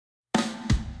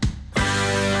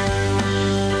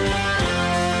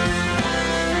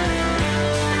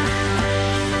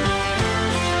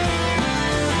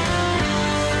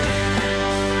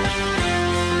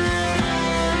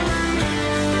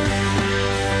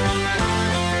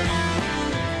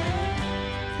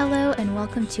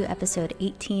welcome to episode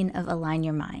 18 of Align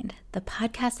Your Mind, the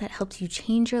podcast that helps you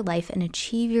change your life and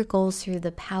achieve your goals through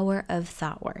the power of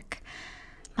thought work.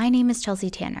 My name is Chelsea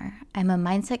Tanner. I'm a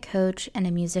mindset coach and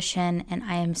a musician, and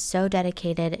I am so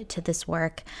dedicated to this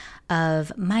work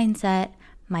of mindset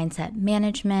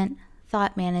management,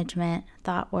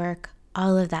 thought work,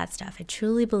 all of that stuff. I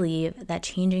truly believe that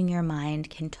changing your mind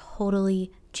can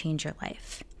totally change your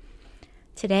life.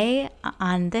 Today,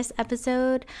 on this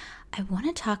episode, I want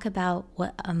to talk about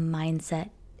what a mindset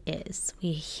is.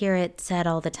 We hear it said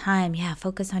all the time,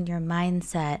 focus on your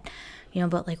mindset,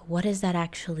 but what does that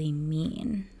actually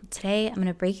mean? Today, I'm going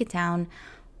to break it down,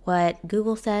 what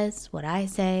Google says, what I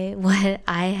say, what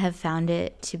I have found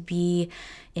it to be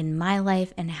in my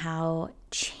life, and how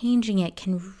changing it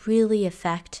can really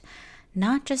affect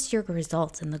not just your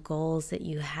results and the goals that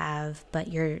you have,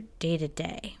 but your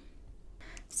day-to-day.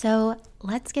 So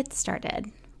let's get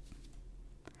started.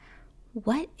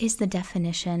 What is the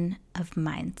definition of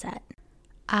mindset?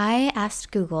 I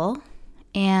asked Google,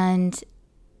 and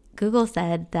Google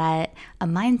said that a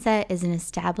mindset is an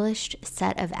established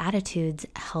set of attitudes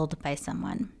held by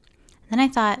someone. Then I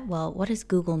thought, well, what does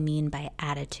Google mean by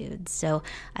attitudes? So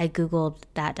I Googled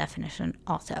that definition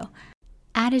also.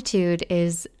 Attitude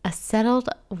is a settled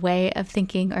way of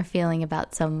thinking or feeling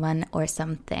about someone or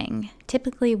something,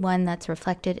 typically one that's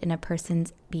reflected in a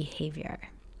person's behavior.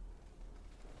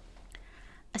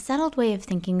 A settled way of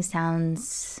thinking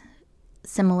sounds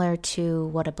similar to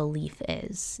what a belief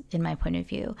is, in my point of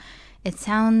view. It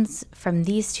sounds from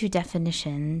these two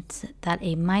definitions that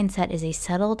a mindset is a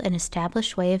settled and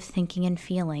established way of thinking and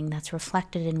feeling that's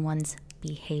reflected in one's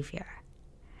behavior.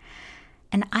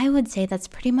 And I would say that's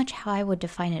pretty much how I would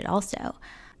define it also.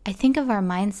 I think of our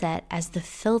mindset as the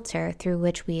filter through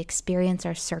which we experience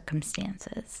our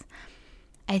circumstances.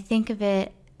 I think of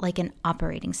it like an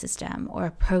operating system or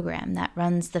a program that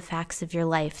runs the facts of your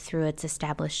life through its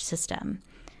established system.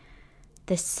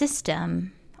 The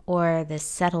system, or this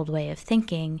settled way of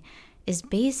thinking, is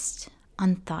based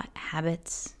on thought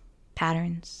habits,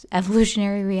 patterns,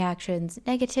 evolutionary reactions,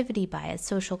 negativity bias,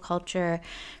 social culture,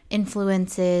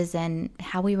 influences, and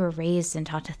how we were raised and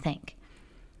taught to think.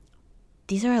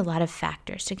 These are a lot of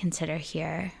factors to consider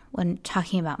here when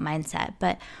talking about mindset,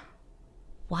 but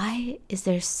why is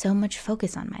there so much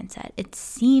focus on mindset? It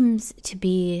seems to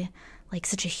be like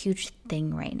such a huge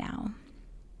thing right now.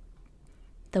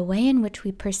 The way in which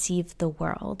we perceive the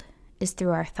world is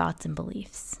through our thoughts and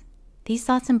beliefs. These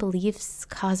thoughts and beliefs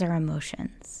cause our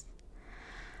emotions.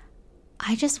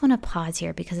 I just want to pause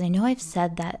here because I know I've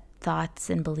said that thoughts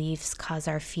and beliefs cause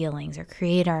our feelings or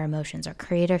create our emotions or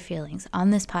create our feelings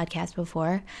on this podcast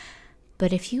before,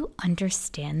 but if you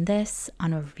understand this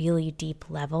on a really deep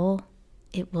level,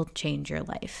 it will change your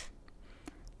life.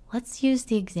 Let's use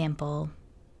the example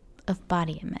of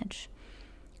body image.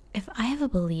 If I have a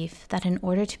belief that in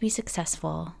order to be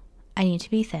successful, I need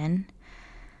to be thin,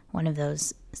 one of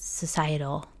those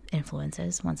societal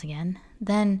influences, once again,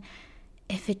 then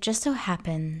if it just so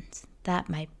happens that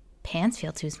my pants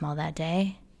feel too small that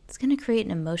day, it's going to create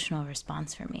an emotional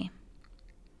response for me.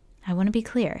 I want to be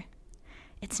clear.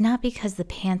 It's not because the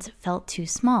pants felt too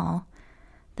small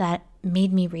that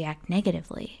made me react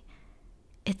negatively.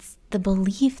 It's the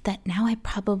belief that now I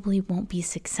probably won't be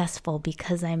successful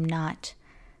because I'm not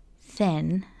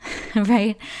thin,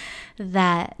 right?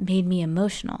 That made me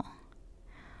emotional.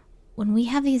 When we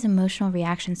have these emotional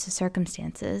reactions to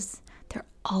circumstances, they're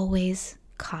always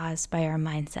caused by our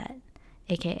mindset,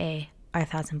 aka our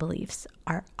thoughts and beliefs,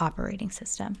 our operating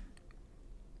system.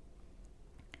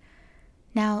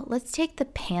 Now, let's take the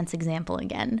pants example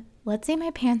again. Let's say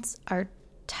my pants are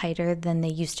tighter than they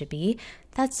used to be.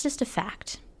 That's just a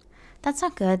fact. That's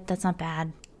not good, that's not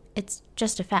bad. It's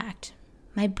just a fact.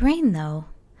 My brain, though,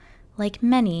 like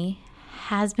many,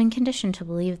 has been conditioned to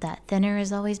believe that thinner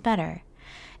is always better.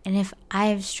 And if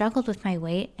I've struggled with my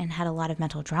weight and had a lot of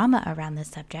mental drama around this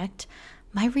subject,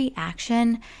 my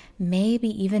reaction may be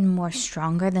even more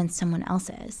stronger than someone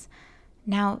else's.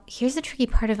 Now, here's the tricky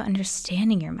part of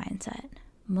understanding your mindset.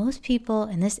 Most people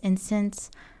in this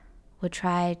instance would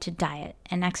try to diet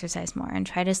and exercise more and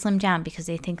try to slim down because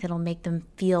they think it'll make them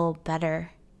feel better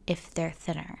if they're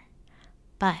thinner.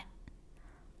 But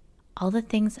all the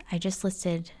things I just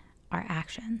listed are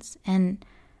actions, and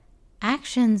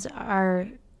actions are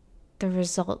the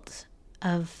result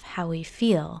of how we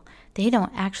feel. They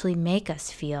don't actually make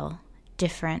us feel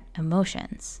different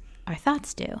emotions. Our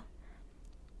thoughts do.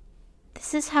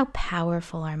 This is how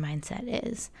powerful our mindset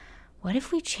is. What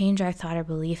if we change our thought or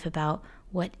belief about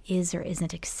what is or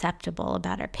isn't acceptable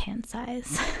about our pant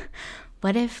size?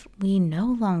 What if we no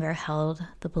longer held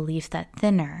the belief that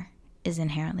thinner is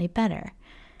inherently better?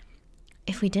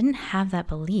 if we didn't have that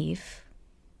belief,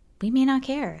 we may not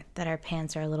care that our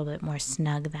pants are a little bit more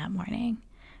snug that morning,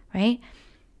 right?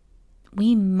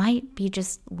 We might be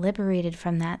just liberated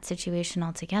from that situation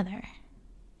altogether.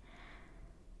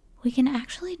 We can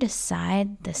actually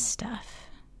decide this stuff.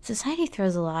 Society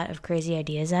throws a lot of crazy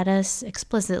ideas at us,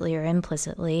 explicitly or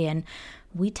implicitly, and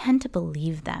we tend to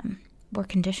believe them. We're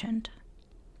conditioned.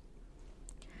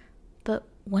 But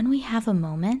when we have a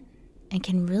moment and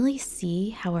can really see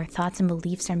how our thoughts and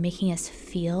beliefs are making us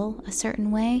feel a certain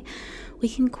way, we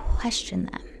can question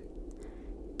them.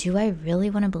 Do I really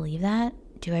want to believe that?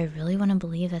 Do I really want to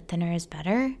believe that thinner is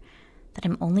better? That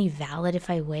I'm only valid if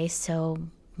I weigh so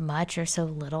much or so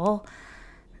little?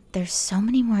 There's so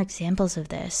many more examples of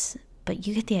this, but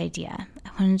you get the idea.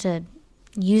 I wanted to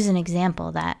use an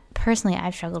example that personally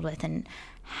I've struggled with and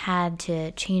had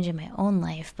to change in my own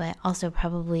life, but also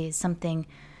probably is something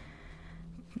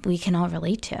we can all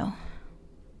relate to.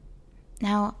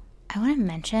 Now, I want to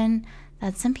mention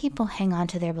that some people hang on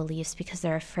to their beliefs because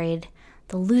they're afraid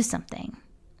they'll lose something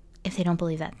if they don't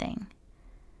believe that thing.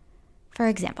 For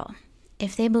example,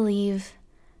 if they believe,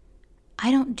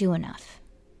 I don't do enough.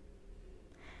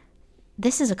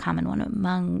 This is a common one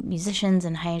among musicians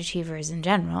and high achievers in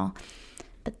general,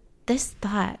 but this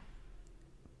thought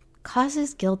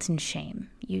causes guilt and shame,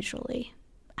 usually.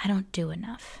 I don't do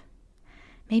enough.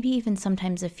 Maybe even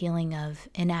sometimes a feeling of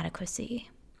inadequacy.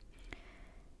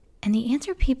 And the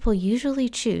answer people usually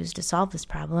choose to solve this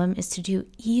problem is to do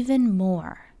even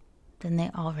more than they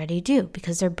already do,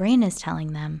 because their brain is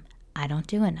telling them, I don't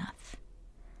do enough.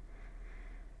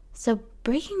 So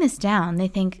breaking this down, they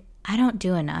think, I don't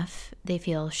do enough. They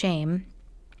feel shame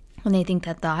when they think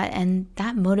that thought, and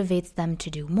that motivates them to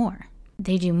do more.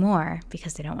 They do more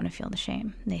because they don't want to feel the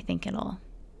shame. They think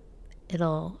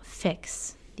it'll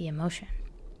fix the emotion.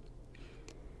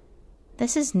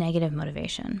 This is negative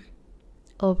motivation.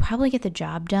 It will probably get the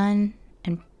job done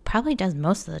and probably does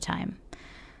most of the time.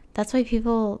 That's why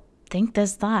people think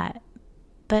this thought.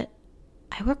 But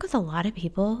I work with a lot of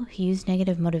people who use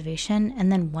negative motivation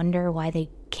and then wonder why they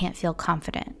can't feel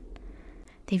confident.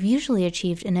 They've usually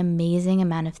achieved an amazing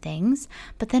amount of things,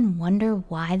 but then wonder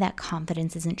why that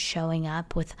confidence isn't showing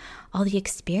up with all the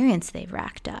experience they've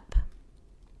racked up.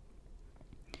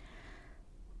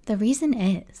 The reason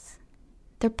is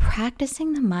they're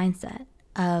practicing the mindset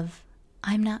of,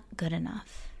 I'm not good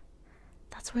enough.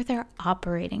 That's where they're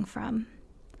operating from.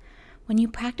 When you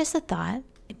practice a thought,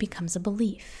 it becomes a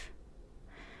belief,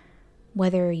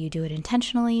 whether you do it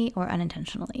intentionally or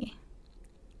unintentionally.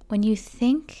 When you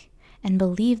think and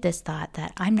believe this thought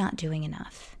that I'm not doing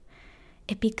enough,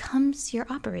 it becomes your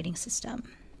operating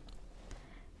system.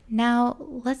 Now,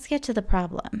 let's get to the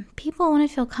problem. People want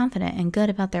to feel confident and good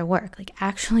about their work, like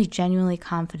actually genuinely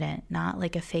confident, not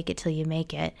like a fake it till you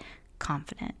make it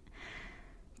confident.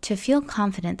 To feel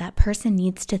confident, that person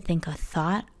needs to think a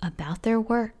thought about their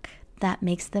work that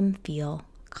makes them feel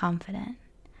confident.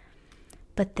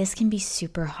 But this can be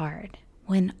super hard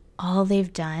when all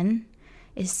they've done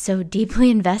is so deeply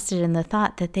invested in the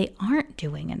thought that they aren't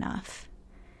doing enough.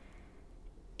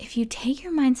 If you take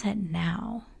your mindset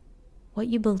now, what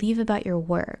you believe about your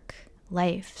work,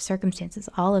 life, circumstances,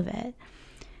 all of it,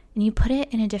 and you put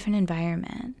it in a different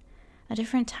environment, a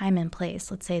different time and place,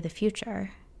 let's say the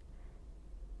future,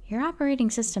 your operating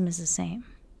system is the same.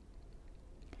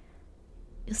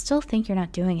 You'll still think you're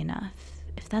not doing enough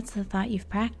if that's the thought you've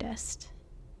practiced.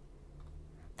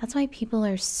 That's why people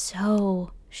are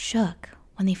so shook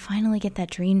when they finally get that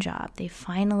dream job. They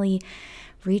finally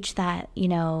reach that,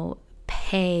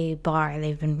 pay bar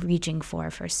they've been reaching for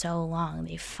so long.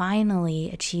 They finally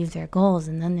achieve their goals,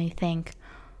 and then they think,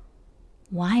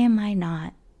 why am I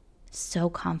not so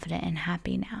confident and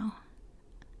happy now?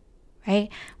 Right?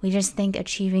 We just think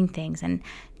achieving things and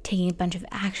taking a bunch of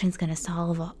action is going to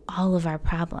solve all of our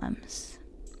problems.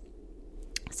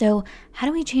 So how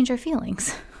do we change our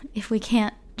feelings if we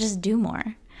can't just do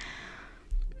more?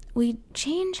 We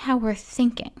change how we're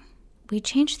thinking. We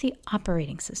change the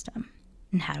operating system.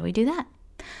 And how do we do that?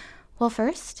 Well,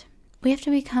 first, we have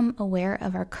to become aware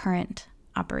of our current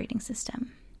operating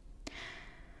system.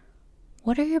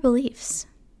 What are your beliefs?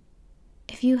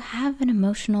 If you have an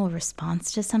emotional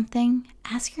response to something,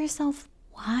 ask yourself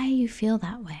why you feel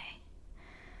that way.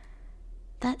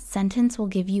 That sentence will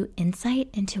give you insight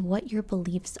into what your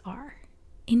beliefs are.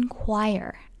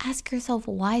 Inquire. Ask yourself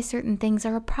why certain things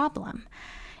are a problem.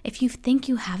 If you think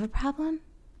you have a problem,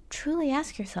 truly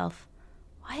ask yourself,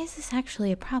 why is this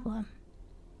actually a problem?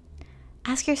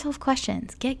 Ask yourself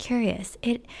questions. Get curious.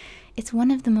 It's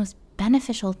one of the most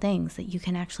beneficial things that you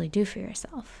can actually do for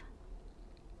yourself.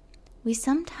 We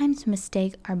sometimes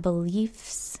mistake our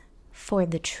beliefs for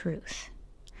the truth.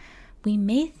 We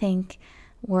may think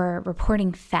we're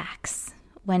reporting facts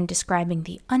when describing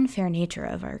the unfair nature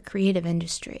of our creative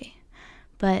industry,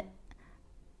 but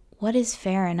what is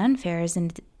fair and unfair is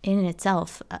in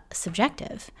itself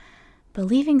subjective.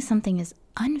 Believing something is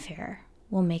unfair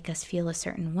will make us feel a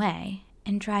certain way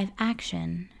and drive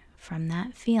action from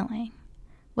that feeling,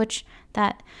 which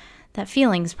that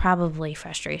feeling's probably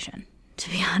frustration, to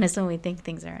be honest, when we think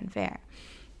things are unfair.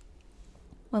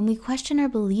 When we question our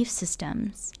belief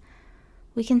systems,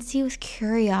 we can see with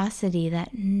curiosity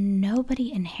that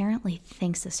nobody inherently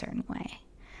thinks a certain way.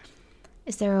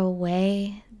 Is there a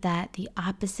way that the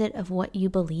opposite of what you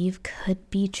believe could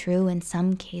be true in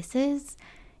some cases?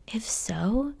 If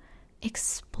so,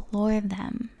 explore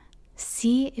them.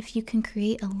 See if you can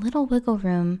create a little wiggle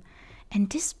room and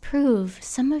disprove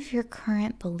some of your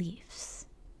current beliefs.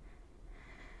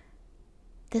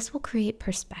 This will create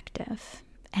perspective,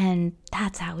 and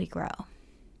that's how we grow.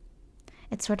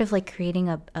 It's sort of like creating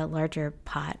a larger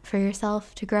pot for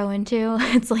yourself to grow into.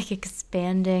 It's like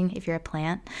expanding, if you're a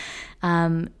plant,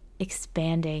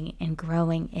 expanding and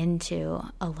growing into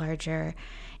a larger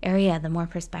area the more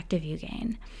perspective you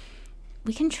gain.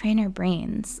 We can train our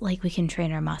brains like we can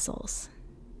train our muscles.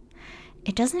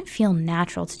 It doesn't feel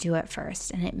natural to do at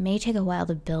first, and it may take a while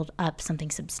to build up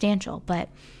something substantial, but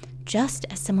just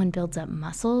as someone builds up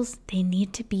muscles, they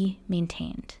need to be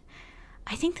maintained.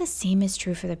 I think the same is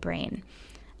true for the brain.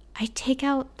 I take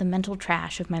out the mental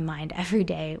trash of my mind every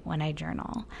day when I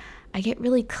journal. I get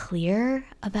really clear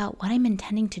about what I'm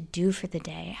intending to do for the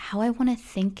day, how I want to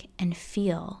think and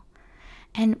feel,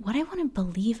 and what I want to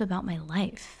believe about my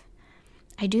life.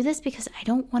 I do this because I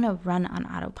don't want to run on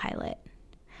autopilot.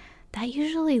 That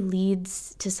usually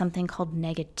leads to something called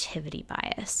negativity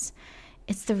bias.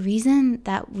 It's the reason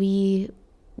that we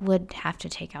would have to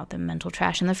take out the mental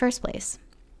trash in the first place.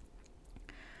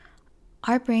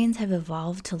 Our brains have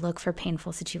evolved to look for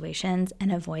painful situations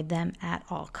and avoid them at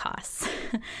all costs.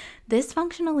 This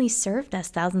functionally served us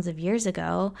thousands of years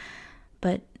ago,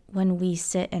 but when we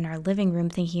sit in our living room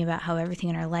thinking about how everything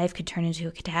in our life could turn into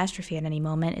a catastrophe at any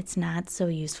moment, it's not so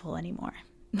useful anymore.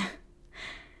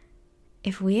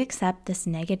 If we accept this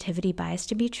negativity bias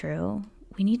to be true,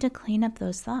 we need to clean up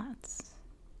those thoughts.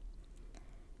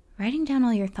 Writing down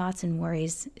all your thoughts and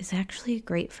worries is actually a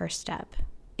great first step.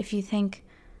 If you think,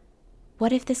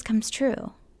 what if this comes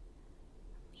true?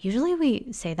 Usually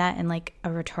we say that in like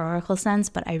a rhetorical sense,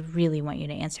 but I really want you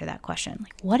to answer that question.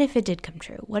 Like, what if it did come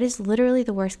true? What is literally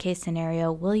the worst case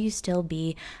scenario? Will you still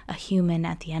be a human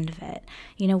at the end of it?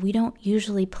 You know, we don't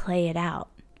usually play it out.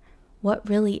 What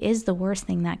really is the worst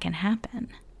thing that can happen?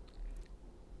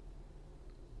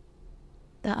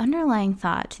 The underlying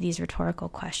thought to these rhetorical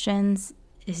questions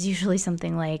is usually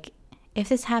something like, if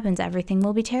this happens, everything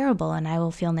will be terrible and I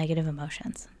will feel negative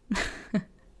emotions.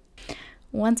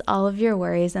 Once all of your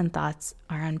worries and thoughts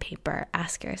are on paper,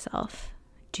 ask yourself,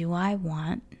 do I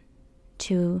want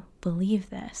to believe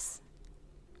this?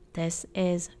 This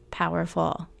is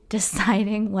powerful.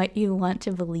 Deciding what you want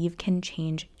to believe can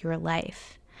change your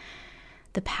life.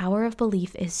 The power of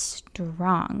belief is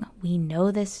strong. We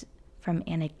know this from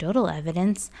anecdotal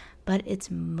evidence, but it's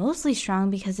mostly strong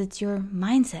because it's your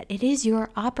mindset. It is your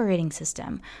operating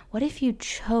system. What if you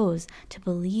chose to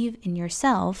believe in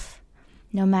yourself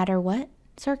no matter what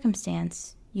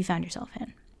circumstance you found yourself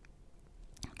in?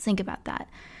 Let's think about that.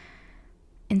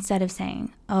 Instead of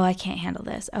saying, oh, I can't handle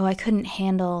this. Oh, I couldn't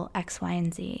handle X, Y,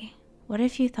 and Z. What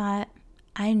if you thought,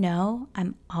 I know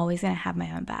I'm always going to have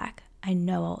my own back. I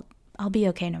know I'll be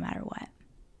okay no matter what.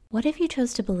 What if you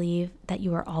chose to believe that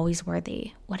you are always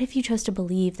worthy? What if you chose to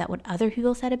believe that what other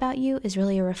people said about you is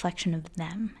really a reflection of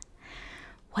them?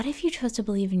 What if you chose to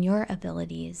believe in your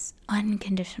abilities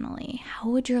unconditionally? How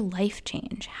would your life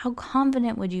change? How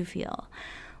confident would you feel?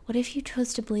 What if you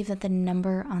chose to believe that the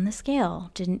number on the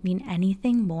scale didn't mean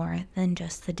anything more than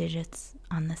just the digits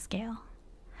on the scale?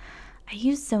 I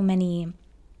use so many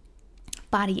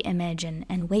body image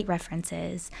and weight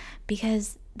references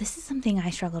because this is something I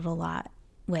struggled a lot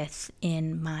with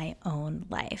in my own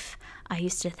life. I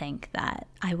used to think that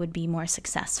I would be more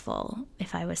successful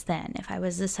if I was thin. If I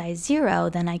was a size 0,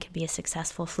 then I could be a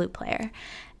successful flute player.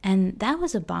 And that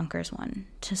was a bonkers one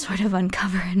to sort of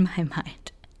uncover in my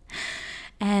mind.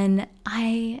 And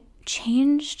I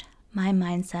changed my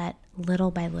mindset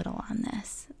little by little on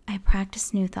this. I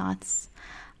practiced new thoughts.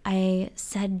 I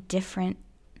said different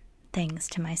things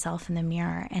to myself in the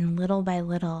mirror, and little by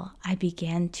little, I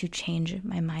began to change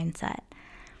my mindset.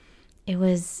 It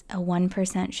was a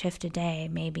 1% shift a day,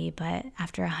 maybe, but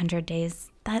after 100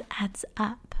 days, that adds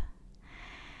up.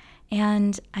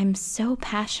 And I'm so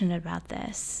passionate about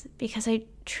this because I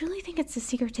truly think it's the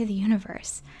secret to the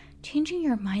universe. changing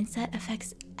your mindset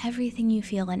affects everything you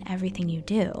feel and everything you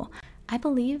do. I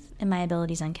believe in my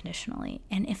abilities unconditionally,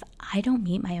 and if I don't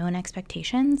meet my own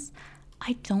expectations,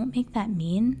 I don't make that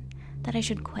mean that I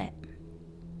should quit.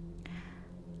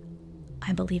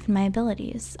 I believe in my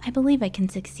abilities. I believe I can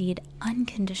succeed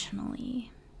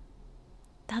unconditionally.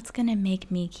 That's gonna make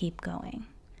me keep going.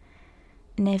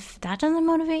 And if that doesn't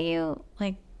motivate you,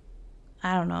 I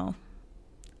don't know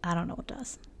what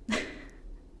does.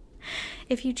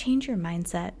 If you change your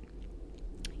mindset,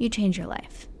 you change your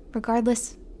life,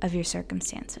 regardless of your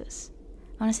circumstances.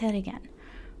 I want to say that again.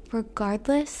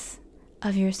 Regardless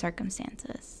of your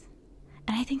circumstances.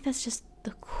 And I think that's just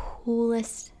the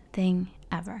coolest thing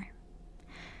ever.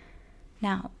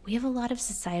 Now, we have a lot of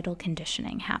societal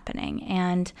conditioning happening,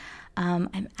 and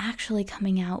I'm actually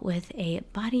coming out with a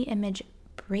body image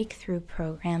breakthrough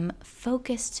program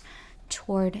focused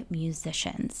toward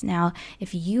musicians. Now,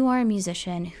 if you are a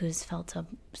musician who's felt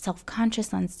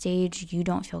self-conscious on stage, you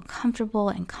don't feel comfortable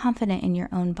and confident in your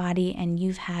own body, and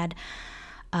you've had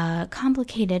a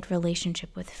complicated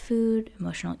relationship with food,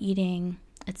 emotional eating,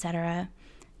 etc.,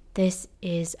 this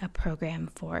is a program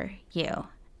for you.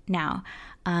 Now,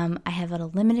 I have a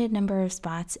limited number of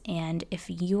spots, and if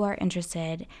you are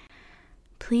interested,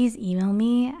 please email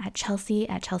me at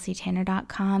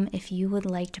chelsea@chelseatanner.com if you would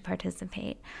like to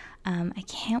participate. I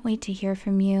can't wait to hear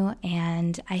from you,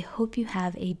 and I hope you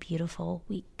have a beautiful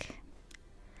week.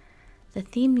 The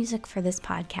theme music for this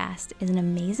podcast is an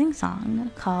amazing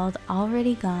song called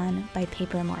Already Gone by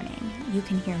Paper Morning. You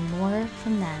can hear more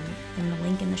from them in the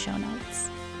link in the show notes.